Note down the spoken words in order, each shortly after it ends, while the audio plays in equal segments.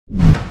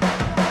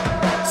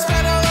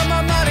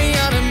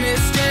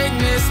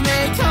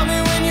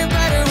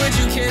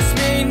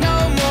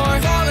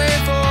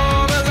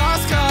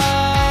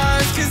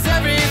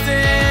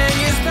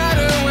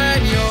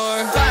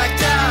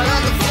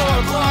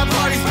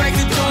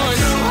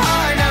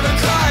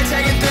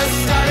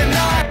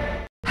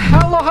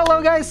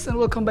Hello guys, and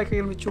welcome back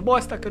again with your boy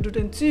Karu,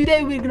 and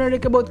today we're gonna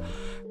talk about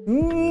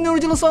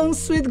original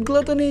songs with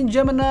Gluttony,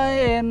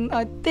 Gemini, and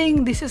I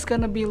think this is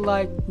gonna be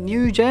like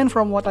new gen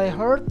from what I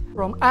heard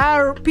from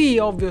RP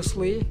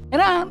obviously.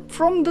 And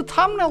from the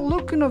thumbnail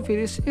looking of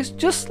it, it's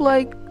just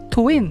like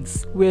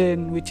twins,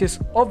 which is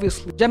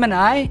obviously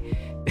Gemini.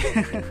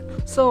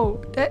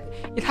 So that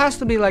it has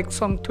to be like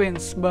some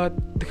twins, but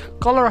the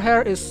color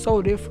hair is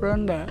so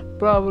different that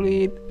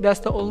probably that's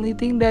the only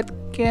thing that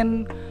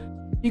can,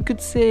 you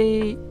could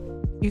say,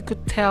 you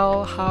could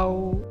tell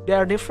how they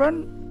are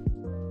different,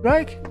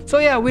 right? So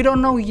yeah, we don't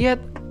know yet.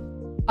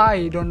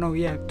 I don't know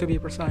yet, to be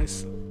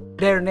precise,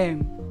 their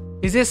name.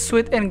 Is this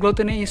Sweet and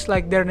Gluttony is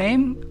like their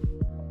name?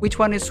 Which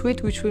one is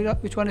Sweet, which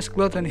one is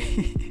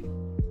Gluttony?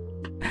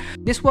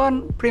 This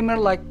one premiered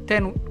like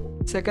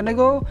 10 seconds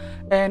ago,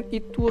 and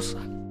it was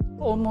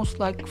almost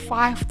like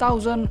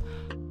 5,000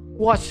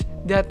 watch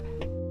that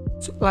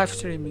live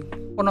streaming,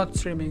 or not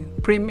streaming,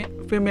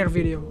 premiere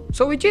video,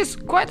 so which is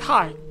quite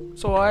high.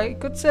 So I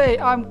could say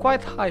I'm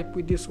quite hyped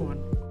with this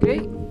one.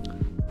 Okay,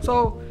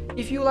 so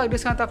if you like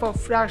this kind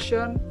of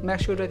reaction,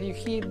 make sure that you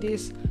hit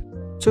this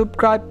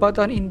subscribe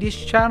button in this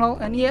channel,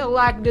 and yeah,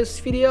 like this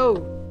video,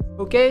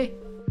 okay,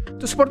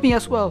 to support me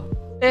as well.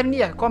 And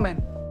yeah,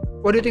 comment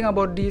what do you think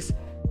about these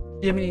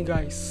Gemini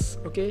guys,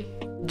 okay,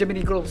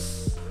 Gemini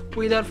girls.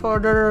 Without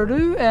further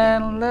ado,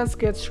 and let's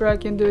get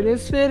straight into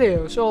this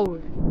video, shall we?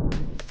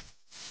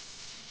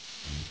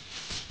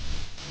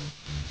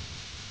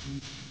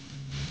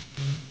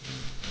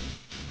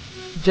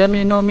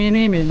 Gemini no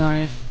mini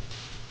minai.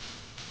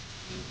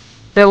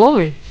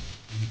 Hello.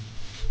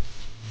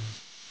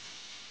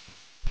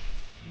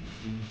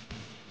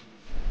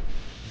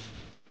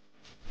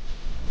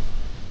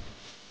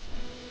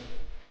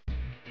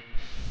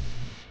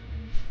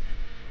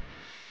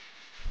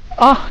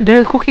 Oh,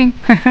 they're cooking.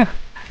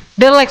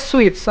 They're like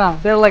sweets, huh?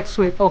 They're like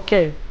sweet.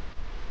 Okay.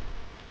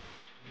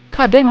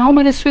 God damn, how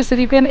many sweets that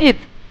you can eat?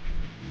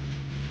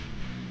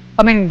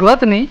 I mean,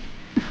 Gluttony.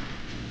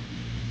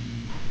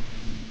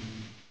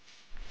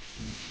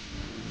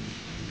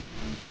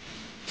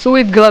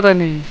 Sweet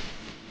Gluttony.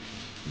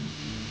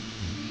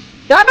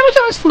 Yeah, I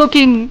know it's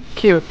looking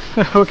cute.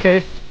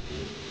 Okay.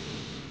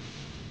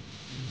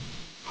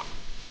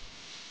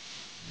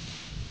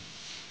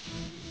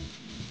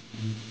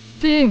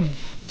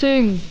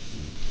 Ching.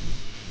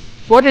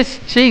 What is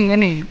Ching,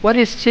 any? What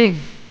is Ching?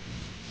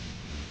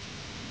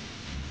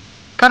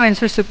 Kinda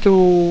interested to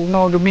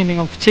know the meaning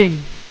of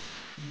Ching.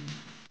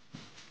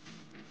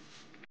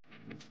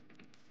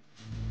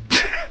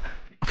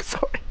 I'm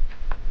sorry.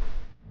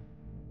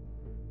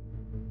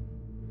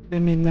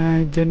 Gemini.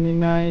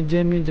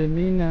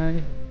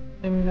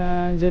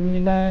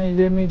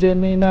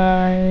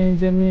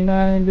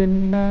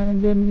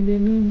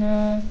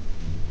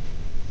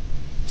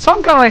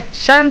 Some kind of like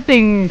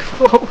chanting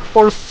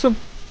for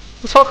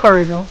soccer,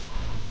 you know.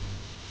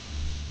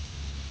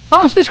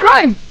 Oh, she's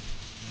crying.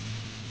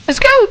 Let's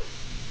go.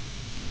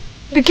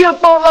 The kill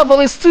power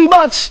level is too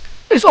much.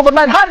 It's over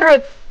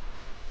 900.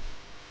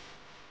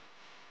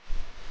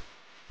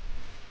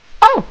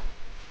 Oh,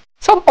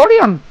 some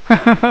Orion.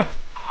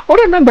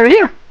 Orion member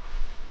here.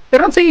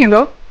 They're not singing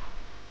though.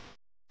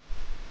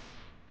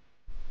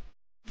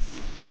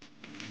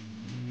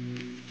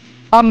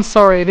 I'm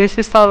sorry, this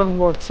is silent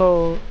word,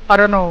 so I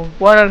don't know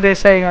what are they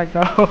saying right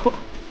now.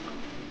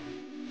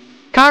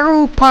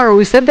 Karu Poru,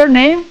 is that their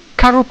name?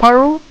 Karu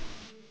Poru?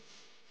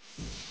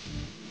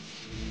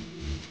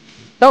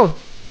 Oh,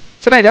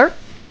 Snyder?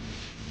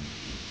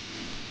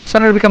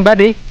 Snyder become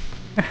buddy.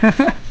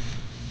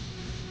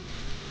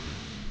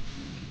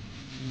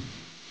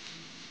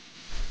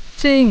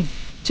 Ching.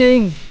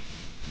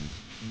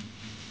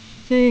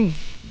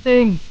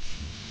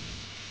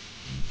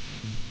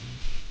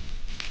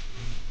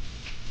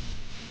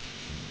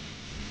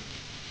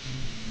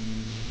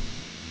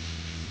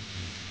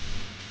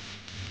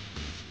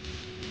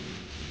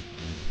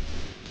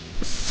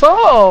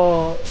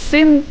 So,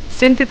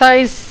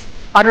 synthesize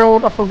other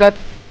word, I forgot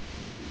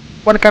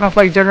what kind of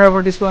like genre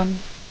for this one.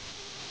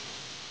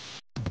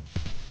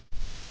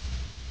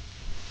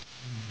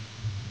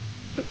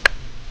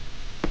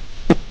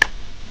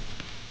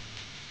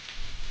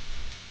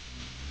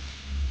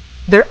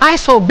 Their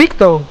eyes so big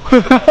though.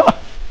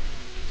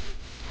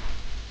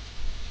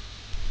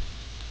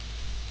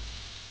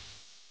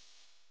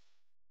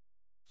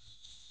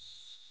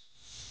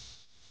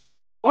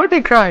 Why are they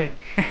crying?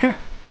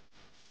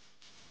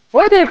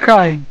 Why are they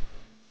crying?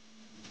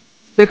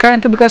 They're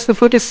crying because the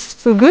food is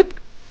too good?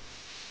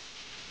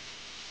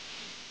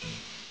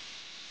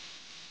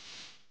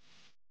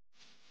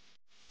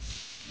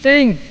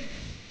 Ding!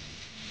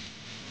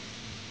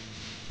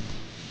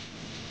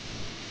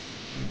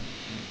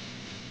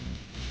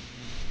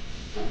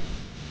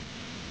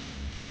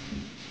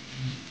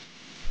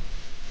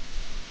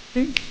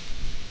 Ding!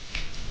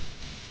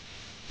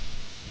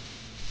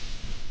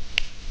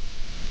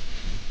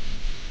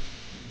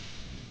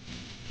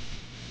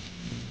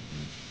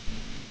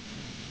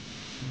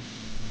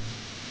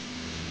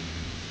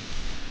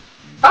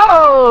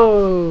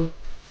 Oh!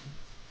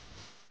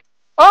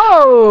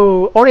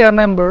 Orion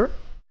member.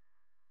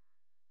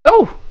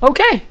 Oh,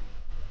 okay.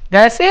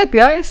 That's it,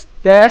 guys.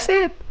 That's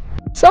it.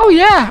 So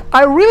yeah,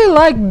 I really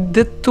like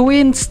the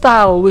twin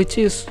style, which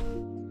is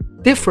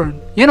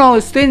different. You know,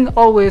 twin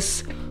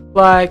always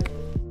like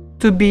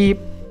to be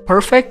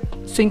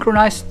perfect,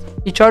 synchronized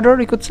each other,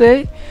 you could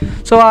say.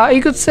 So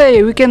you could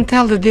say we can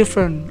tell the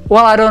difference.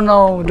 Well, I don't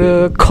know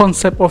the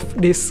concept of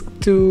these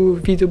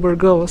two VTuber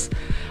girls.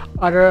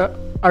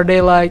 Are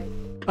they like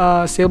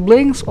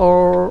siblings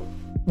or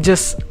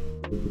just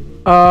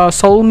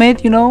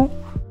soulmate? You know,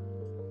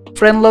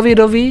 friend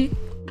lovey-dovey,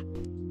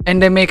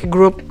 and they make a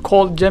group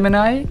called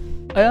Gemini.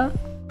 Yeah.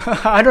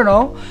 I don't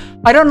know.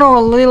 I don't know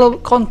a little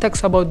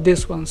context about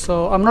this one,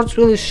 so I'm not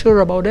really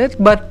sure about it.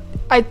 But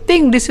I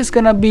think this is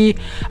gonna be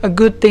a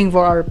good thing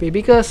for RP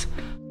because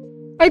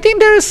I think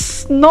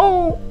there's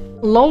no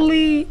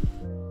lolly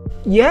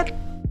yet,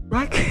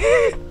 right?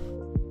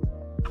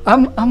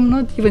 I'm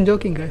not even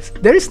joking, guys.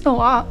 There is no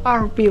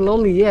RP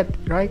lolly yet,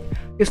 right?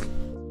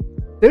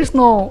 There's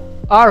no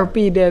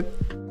RP that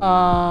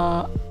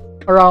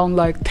around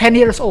like 10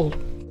 years old.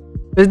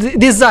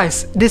 This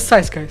size,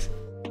 guys.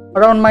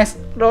 Around my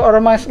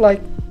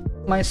like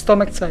my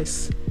stomach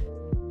size.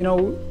 You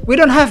know, we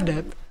don't have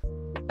that.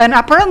 And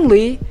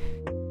apparently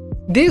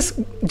this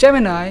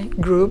Gemini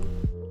group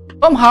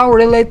somehow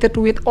related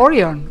with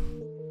Orion,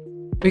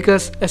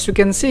 because as you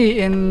can see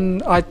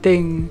in, I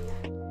think,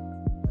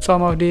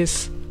 some of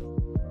these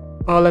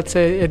let's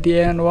say at the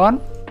end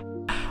one.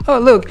 Oh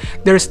look,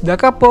 there's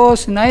Dakapo,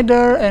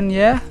 Snyder, and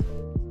yeah,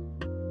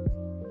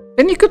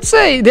 and you could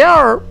say they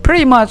are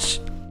pretty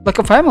much like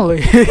a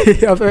family.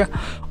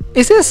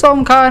 Is this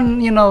some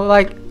kind, you know,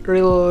 like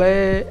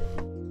they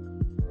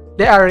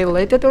are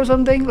related or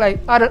something? Like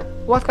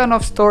what kind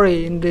of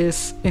story in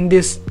this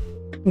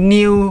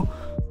new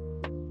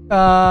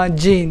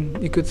gene,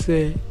 you could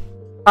say?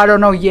 I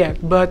don't know yet,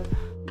 but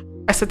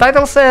as the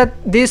title said,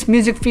 this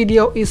music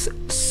video is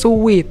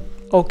sweet.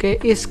 Okay,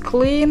 it's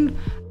clean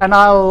and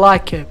I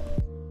like it.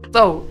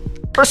 So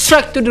first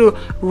track to the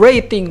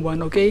rating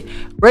one. Okay,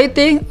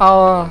 rating,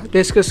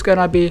 this is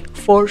gonna be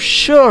for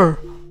sure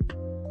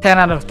 10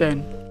 out of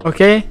 10.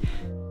 Okay,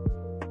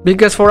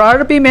 because for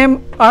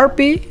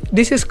RP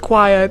this is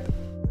quite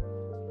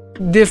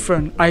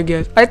different, I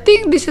guess. I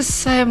think this is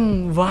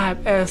same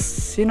vibe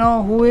as, you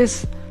know, who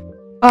is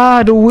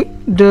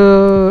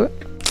the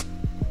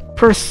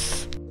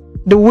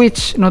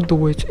witch, not the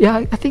witch, yeah,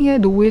 I think, yeah,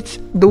 the witch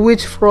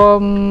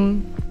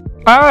from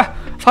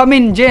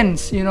Famin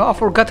Jens, you know, I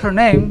forgot her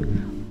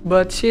name,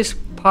 but she's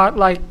part,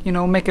 like, you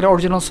know, make an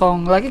original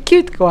song, like a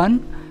cute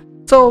one.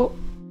 So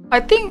I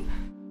think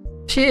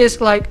she is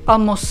like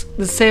almost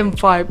the same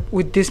vibe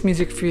with this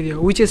music video,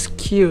 which is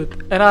cute,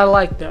 and I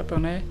like that.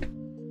 Okay,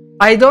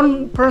 I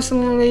don't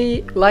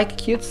personally like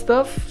cute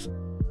stuff,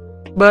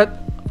 but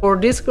for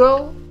this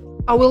girl,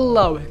 I will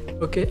allow it.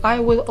 Okay, I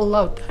will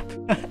allow that.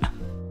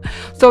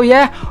 So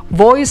yeah,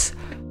 voice,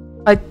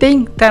 I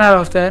think 10 out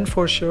of 10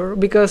 for sure,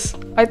 because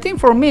I think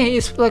for me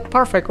it's like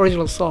perfect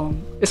original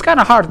song. It's kind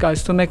of hard,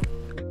 guys, to make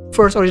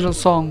first original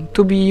song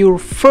to be your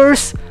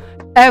first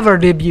ever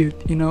debut,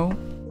 you know.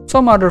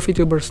 Some other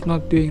VTubers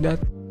not doing that.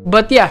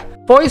 But yeah,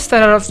 voice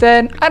 10 out of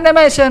 10,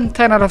 animation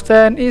 10 out of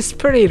 10. Is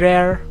pretty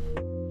rare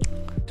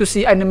to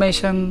see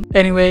animation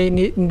anyway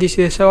in this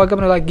year, so I'm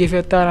gonna like give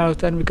it 10 out of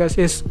 10 because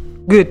it's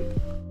good.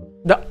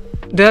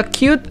 The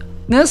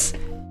cuteness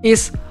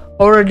is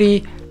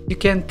already, you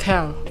can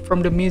tell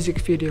from the music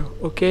video.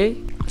 Okay,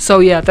 so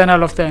yeah, 10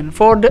 out of 10.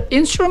 For the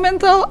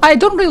instrumental, I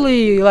don't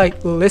really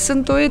like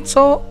listen to it,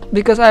 so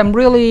because I'm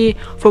really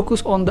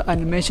focused on the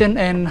animation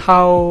and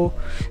how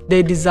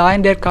they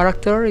design their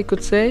character, you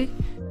could say,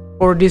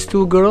 for these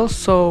two girls.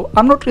 So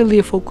I'm not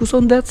really focused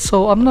on that,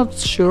 so I'm not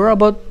sure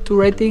about to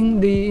rating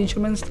the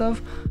instrument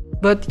stuff.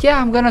 But yeah,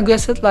 I'm gonna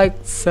guess it like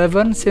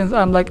 7 since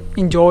I'm like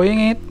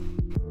enjoying it.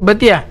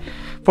 But yeah,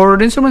 for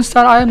the instrument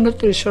style, I'm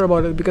not really sure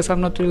about it because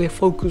I'm not really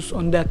focused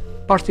on that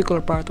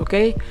particular part.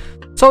 Okay,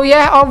 so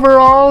yeah,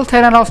 overall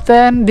 10 out of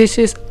 10. This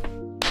is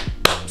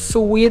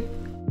Sweet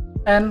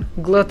and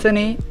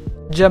Gluttony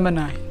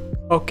Gemini.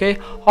 Okay,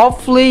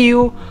 hopefully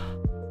you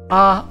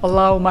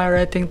allow my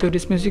rating to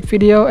this music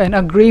video and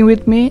agree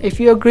with me. If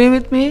you agree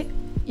with me,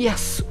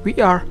 yes,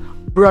 we are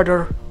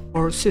brother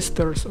or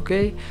sisters.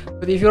 Okay,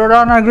 but if you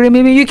don't agree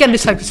with me, you can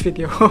dislike this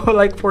video.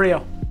 Like for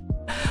real.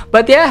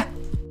 But yeah,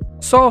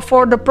 so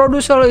for the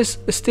producer is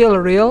still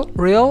real.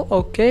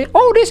 Okay,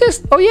 oh, this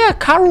is, oh yeah,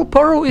 Karu,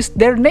 Poru is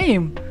their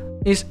name.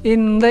 Is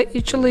in the,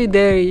 actually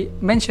they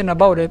mention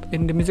about it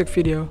in the music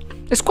video.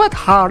 It's quite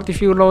hard if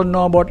you don't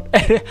know about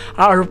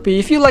RP.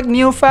 If you like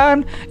new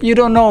fan, you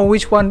don't know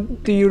which one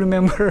do you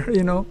remember,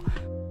 you know.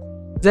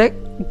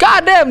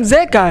 Goddamn,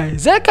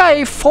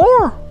 Zekai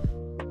 4.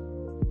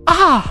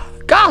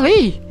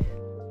 Golly,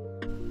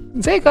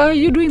 Zekai,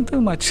 you're doing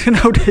too much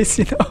nowadays,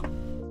 you know.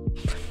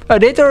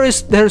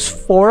 There's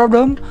 4 of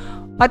them.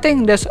 I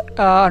think that's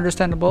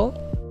understandable.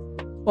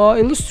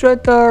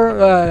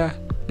 Illustrator,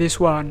 this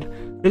one.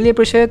 Really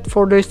appreciate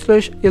for the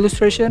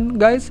illustration,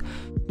 guys.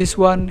 This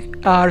one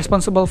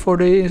responsible for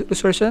the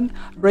illustration,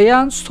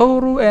 Ryan,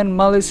 Toru, and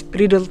Malice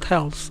Riddle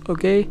Tales.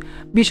 Okay,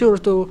 be sure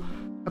to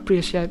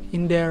appreciate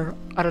in their,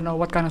 I don't know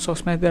what kind of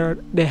source matter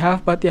they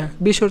have, but yeah,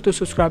 be sure to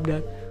subscribe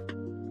that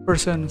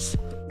persons.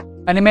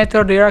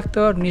 Animator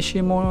director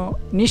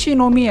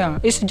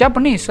Nishinomiya. It's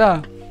Japanese,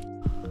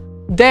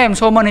 Damn,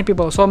 so many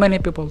people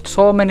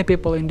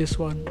in this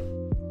one.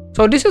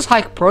 So this is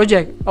high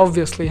project,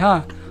 obviously,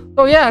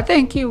 So yeah,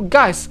 thank you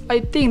guys. I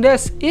think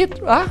that's it,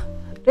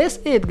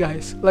 That's it,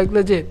 guys. Like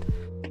legit.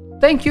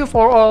 Thank you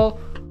for all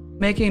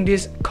making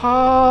this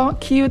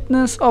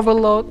cuteness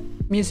overload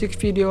music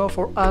video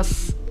for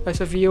us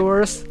as a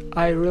viewers.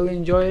 I really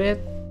enjoyed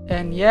it.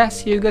 And yeah,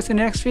 see you guys in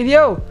the next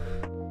video.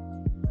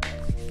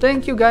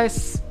 Thank you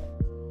guys.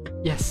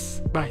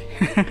 Yes, bye.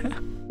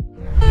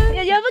 い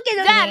や呼ぶけ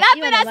どね。じゃあラ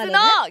プラス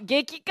の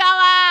激カ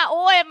ワ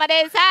応援ま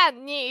で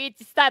3、2、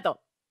1スタート。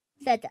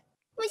スタート。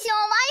無償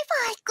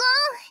Wi-Fi くん、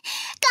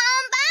頑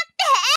張